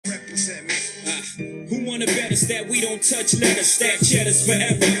Who wanna bet us that we don't touch letters, stack cheddars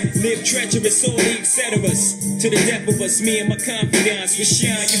forever, live treacherous, all the etceteras, to the death of us, me and my confidants, we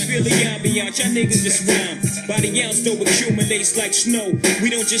shine, you feel the ambiance, y'all niggas just rhyme, by the ounce though accumulates like snow, we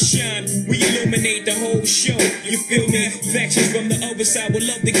don't just shine, we illuminate the whole show, you feel me, factions from the other side would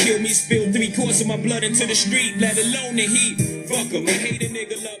love to kill me, spill 3/4 of my blood into the street, let alone the heat, fuck 'em, I hate a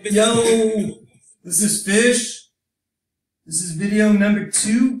nigga loving. Yo, this is Fish, this is video number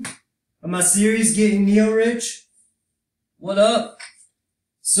 2 of my series, Getting Neo Rich. What up?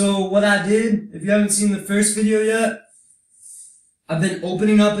 So what I did, if you haven't seen the first video yet, I've been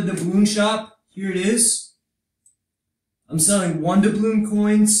opening up a doubloon shop. Here it is. I'm selling 1 doubloon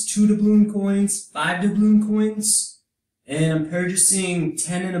coins, 2 doubloon coins, 5 doubloon coins, and I'm purchasing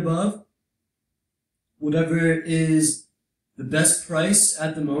 10 and above. Whatever is the best price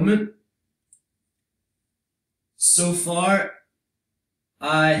at the moment. So far,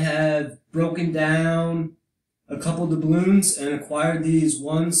 I have broken down a couple doubloons and acquired these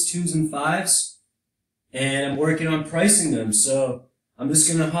 1s, 2s, and 5s. And I'm working on pricing them. So I'm just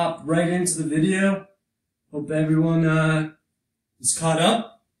going to hop right into the video. Hope everyone is caught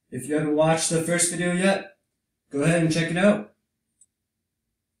up. If you haven't watched the first video yet, go ahead and check it out.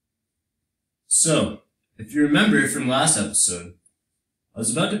 So, if you remember from last episode, I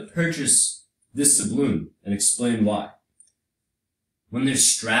was about to purchase this doubloon and explain why. When there's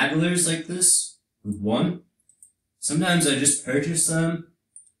stragglers like this, with 1, sometimes I just purchase them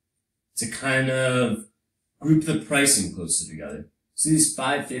to kind of group the pricing closer together. See these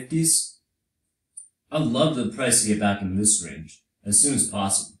 550s? I'd love the price to get back in this range as soon as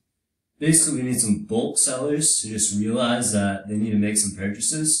possible. Basically, we need some bulk sellers to just realize that they need to make some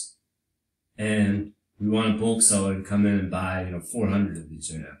purchases, and we want a bulk seller to come in and buy, 400 of these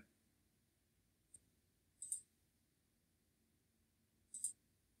right now.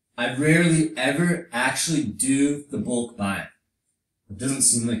 I rarely ever actually do the bulk buying. It doesn't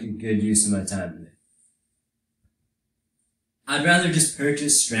seem like a good use of my time today. I'd rather just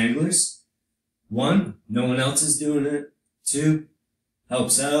purchase stranglers. 1, no one else is doing it. 2,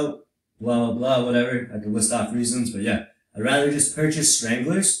 helps out, blah, blah, blah, whatever. I could list off reasons, but yeah. I'd rather just purchase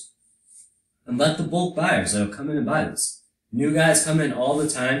stranglers and let the bulk buyers that'll come in and buy this. New guys come in all the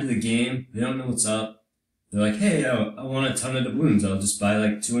time to the game. They don't know what's up. They're like, hey, I want a ton of doubloons. I'll just buy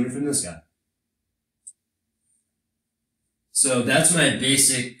like 200 from this guy. So that's my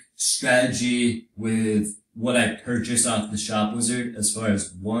basic strategy with what I purchase off the shop wizard as far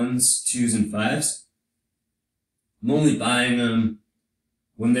as 1s, 2s, and 5s. I'm only buying them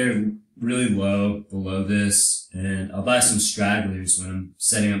when they're really low, below this, and I'll buy some stragglers when I'm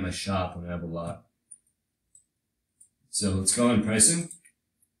setting up my shop when I have a lot. So let's go on pricing.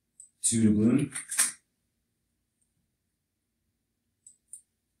 2 doubloon.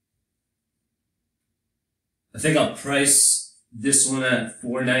 I think I'll price this one at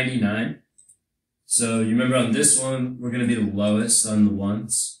 $4.99. So you remember on this one, we're going to be the lowest on the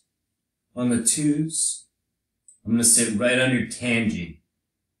 1s. On the 2s, I'm going to sit right under Tangy,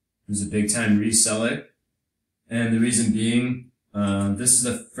 who's a big time reseller. And the reason being, this is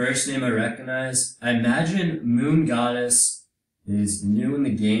the first name I recognize. I imagine Moon Goddess is new in the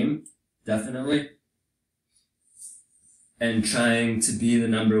game, definitely, and trying to be the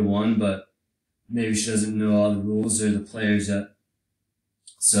 #1, but maybe she doesn't know all the rules or the players yet.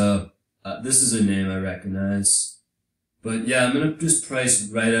 So, this is a name I recognize. But yeah, I'm going to just price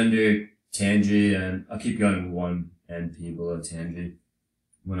right under Tangy, and I'll keep going 1 NP below Tangy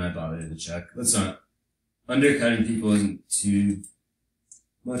when I bother to check. That's not, undercutting people isn't too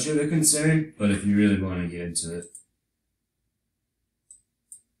much of a concern, but if you really want to get into it.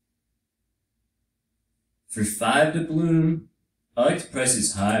 For 5 doubloon, I like to price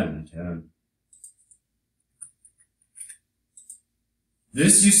these high when I can.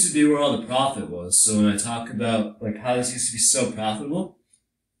 This used to be where all the profit was, so when I talk about like how this used to be so profitable,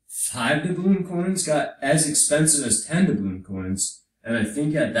 5 doubloon coins got as expensive as 10 doubloon coins, and I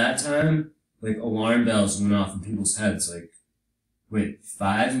think at that time, like alarm bells went off in people's heads, like, wait,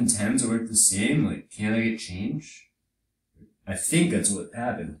 5s and 10s are worth the same? Like, can't I get change? I think that's what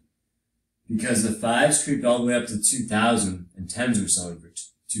happened. Because the 5s creeped all the way up to 2,000, and 10s were selling for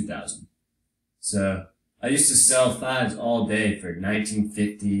 2,000. So, I used to sell 5s all day for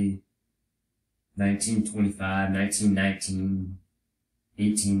 1950, 1925, 1919,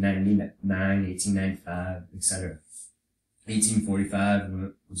 1899, 1895, etc. 1845 when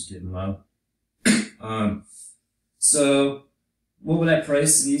it was getting low. So, what would I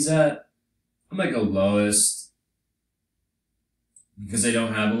price these at? I might go lowest. Because they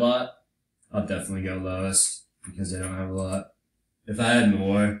don't have a lot, I'll definitely go lowest because they don't have a lot. If I had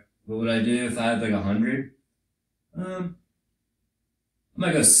more, what would I do if I had like 100? I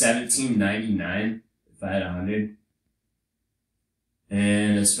might go $17.99 if I had 100.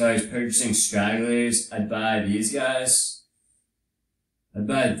 And as far as purchasing stragglers, I'd buy these guys. And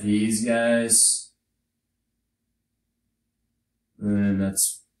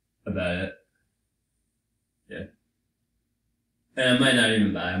that's about it. Yeah. And I might not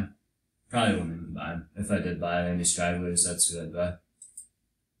even buy them. Probably wouldn't even buy them. If I did buy any stragglers, that's who I'd buy.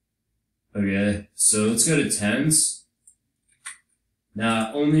 Okay, so let's go to 10s. Now,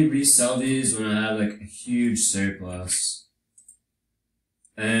 I only resell these when I have like a huge surplus.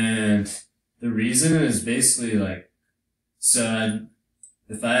 And the reason is basically like, so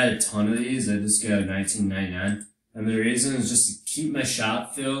if I had a ton of these, I'd just go $19.99. And the reason is just to keep my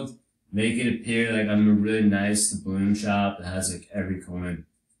shop filled, make it appear like I'm a really nice doubloon shop that has like every coin.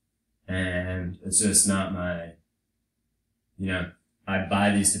 And it's just not my, I buy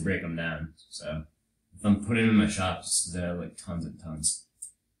these to break them down. So if I'm putting them in my shop, it's because I have like tons and tons.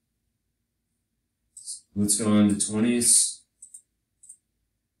 Let's go on to 20s.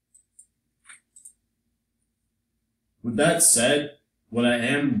 With that said, when I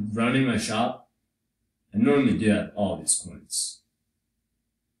am running my shop, I normally do have all these coins.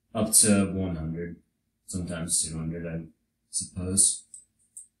 Up to 100, sometimes 200, I suppose.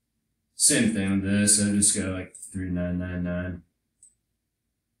 Same thing with this, I just go like 3999.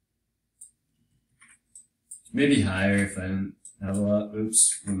 Maybe higher if I didn't have a lot.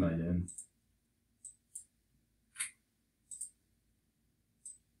 Oops, what am I doing?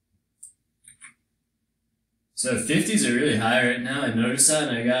 So 50s are really high right now. I noticed that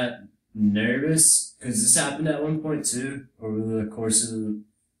and I got nervous because this happened at one point too over the course of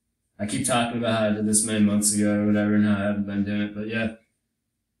I keep talking about how I did this many months ago or whatever and how I haven't been doing it, but yeah.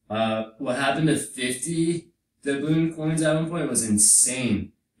 What happened to 50 doubloon coins at one point was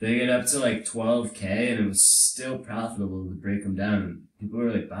insane. They get up to like 12K and it was still profitable to break them down. People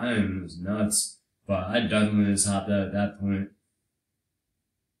were like buying them, it was nuts. But I definitely just hopped out at that point.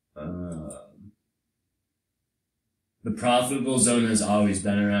 The profitable zone has always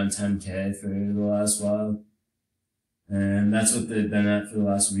been around 10K for the last while. And that's what they've been at for the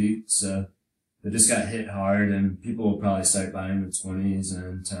last week. So they just got hit hard and people will probably start buying the 20s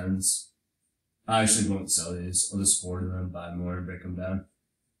and 10s. I actually won't sell these. I'll just hoard them, buy more and break them down.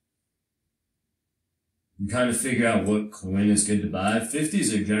 You kind of figure out what coin is good to buy.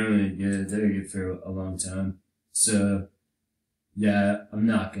 50s are generally good. They're good for a long time. So yeah, I'm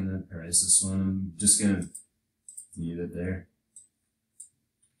not going to price this one. I'm just going to leave it there.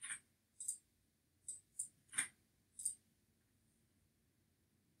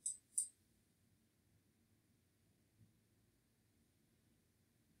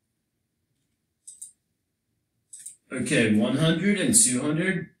 Okay, 100 and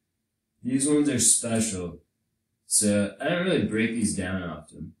 200. These ones are special. So I don't really break these down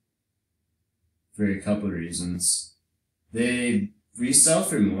often. For a couple of reasons. They resell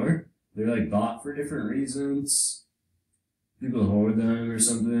for more. They're like bought for different reasons. People hoard them or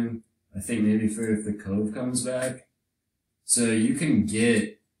something. I think maybe for if the Cove comes back. So you can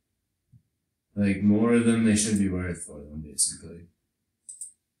get like more of them they should be worth for them, basically.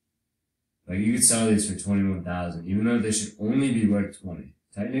 Like you could sell these for 21,000, even though they should only be worth 20.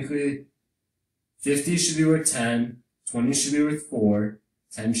 Technically, 50 should be worth 10, 20 should be worth 4,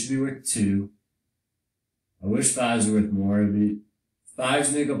 10 should be worth 2. I wish 5s were worth more.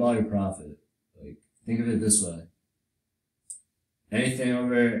 5s make up all your profit. Like, think of it this way. Anything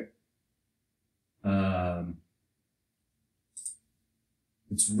over,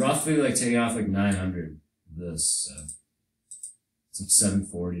 it's roughly like taking off like 900 of this, so it's like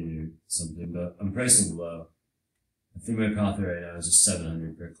 740 or something, but I'm pricing low. I think my profit right now is just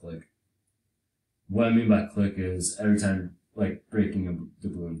 700 per click. What I mean by click is every time, like breaking a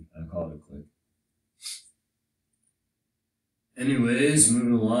doubloon, I call it a click. Anyways,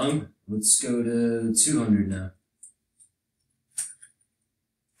 moving along, let's go to 200 now.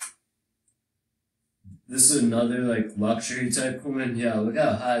 This is another like luxury type coin. Yeah, look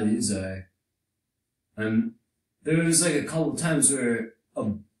how high these are. And there was like a couple times where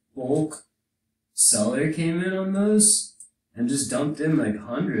a bulk seller came in on those and just dumped in like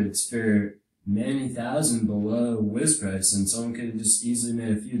hundreds for many thousand below Wiz price, and someone could have just easily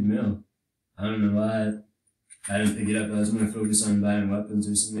made a few mil. I don't know why I didn't pick it up. I was going to focus on buying weapons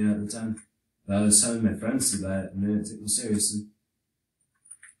or something at the time. But I was telling my friends to buy it and they didn't take me seriously.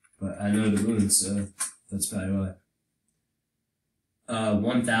 But I know the wounds, so that's probably why.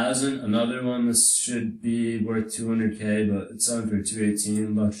 1,000, another one. This should be worth 200K, but it's selling for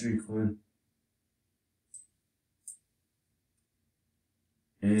 218, luxury coin.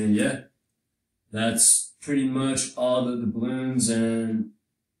 And yeah, that's pretty much all the doubloons and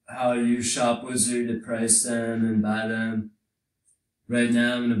how I use Shop Wizard to price them and buy them. Right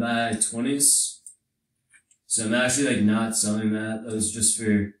now I'm gonna buy 20s. So I'm actually like not selling that. That was just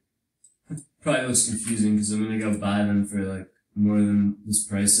for, probably looks confusing because I'm gonna go buy them for like more than this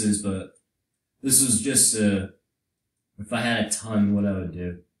price is, but this was just if I had a ton, what I would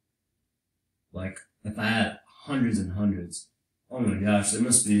do. Like, if I had hundreds and hundreds, oh my gosh, there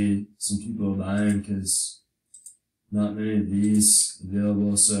must be some people buying because not many of these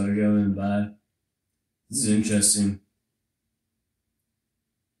available, so I go and buy. This is interesting.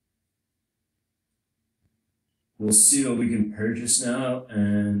 We'll see what we can purchase now,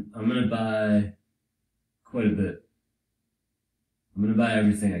 and I'm going to buy quite a bit. I'm going to buy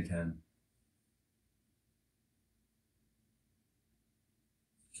everything I can.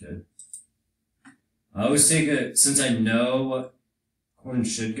 Okay. I always take since I know what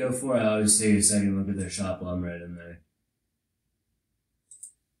coins should go for, I always take a second look at their shop while I'm right in there.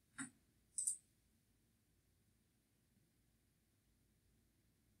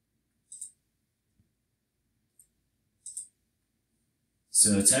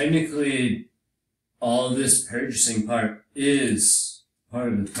 So technically, all this purchasing part is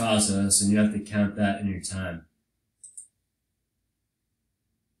part of the process, and you have to count that in your time.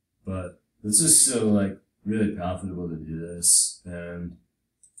 But this is still like really profitable to do this, and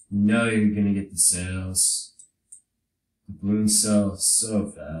you know you're gonna get the sales. The balloons sell so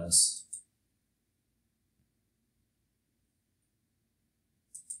fast.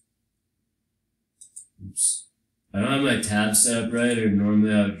 Oops. I don't have my tabs set up right, or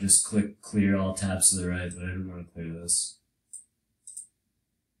normally I would just click clear all tabs to the right, but I didn't want to clear this.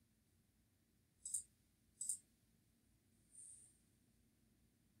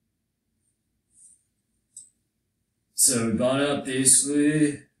 So we bought up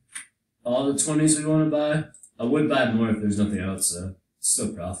basically all the 20s we want to buy. I would buy more if there's nothing else though. It's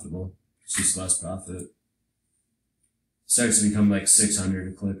still profitable. It's just less profit. Starts to become like 600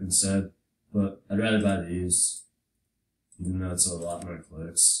 a click instead. But I'd rather buy these, even though it's a lot more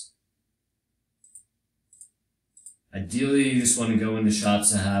clicks. Ideally, you just want to go into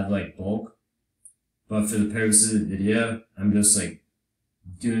shops that have like bulk. But for the purpose of the video, I'm just like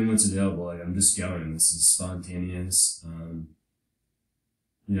doing what's available. Like I'm just going. This is spontaneous.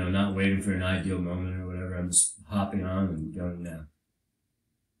 You know, not waiting for an ideal moment or whatever. I'm just hopping on and going now.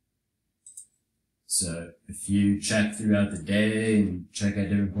 So if you check throughout the day and check at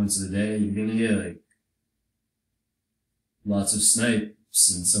different points of the day, you're gonna get like lots of snipes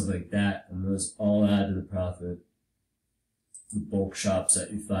and stuff like that, and those all add to the profit. The bulk shops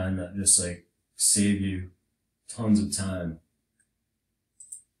that you find that just like save you tons of time.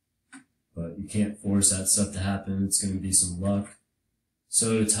 But you can't force that stuff to happen. It's going to be some luck.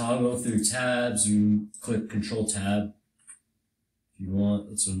 So to toggle through tabs, you click Control Tab if you want.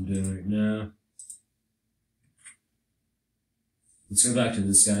 That's what I'm doing right now. Let's go back to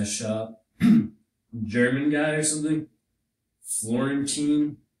this guy's shop. German guy or something.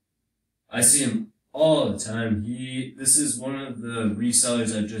 Florentine. I see him all the time. This is one of the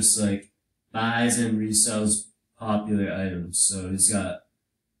resellers that just like buys and resells popular items. So he's got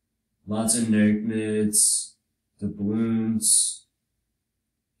lots of Neopets, Dubloons.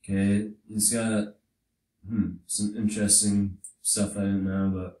 Okay, he's got some interesting stuff I didn't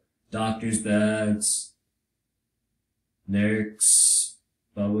know, but doctor's bags, Nerks,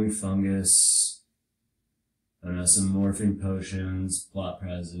 bubbling fungus, I don't know, some morphing potions, plot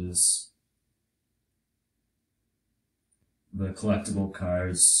prizes, the collectible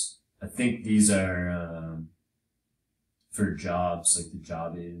cards. I think these are for jobs, like the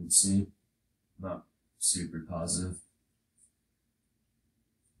job agency. Not super positive.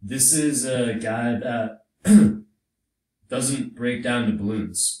 This is a guy that doesn't break down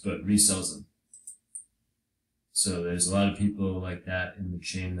doubloons, but resells them. So there's a lot of people like that in the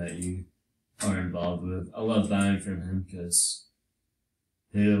chain that you are involved with. I love buying from him because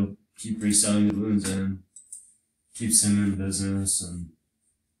he'll keep reselling doubloons and keeps him in business, and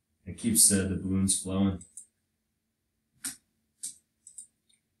it keeps the doubloons flowing.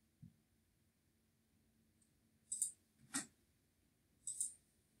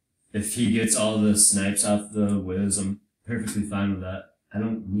 If he gets all the snipes off the whiz, I'm perfectly fine with that. I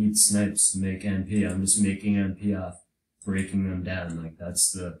don't need snipes to make NP. I'm just making NP off breaking them down. Like,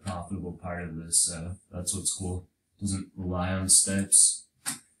 that's the profitable part of this, so that's what's cool. Doesn't rely on snipes.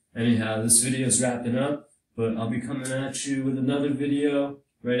 Anyhow, this video is wrapping up, but I'll be coming at you with another video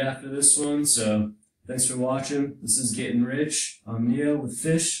right after this one, so thanks for watching. This is Getting Rich. I'm Neo with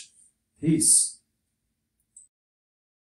Fish. Peace.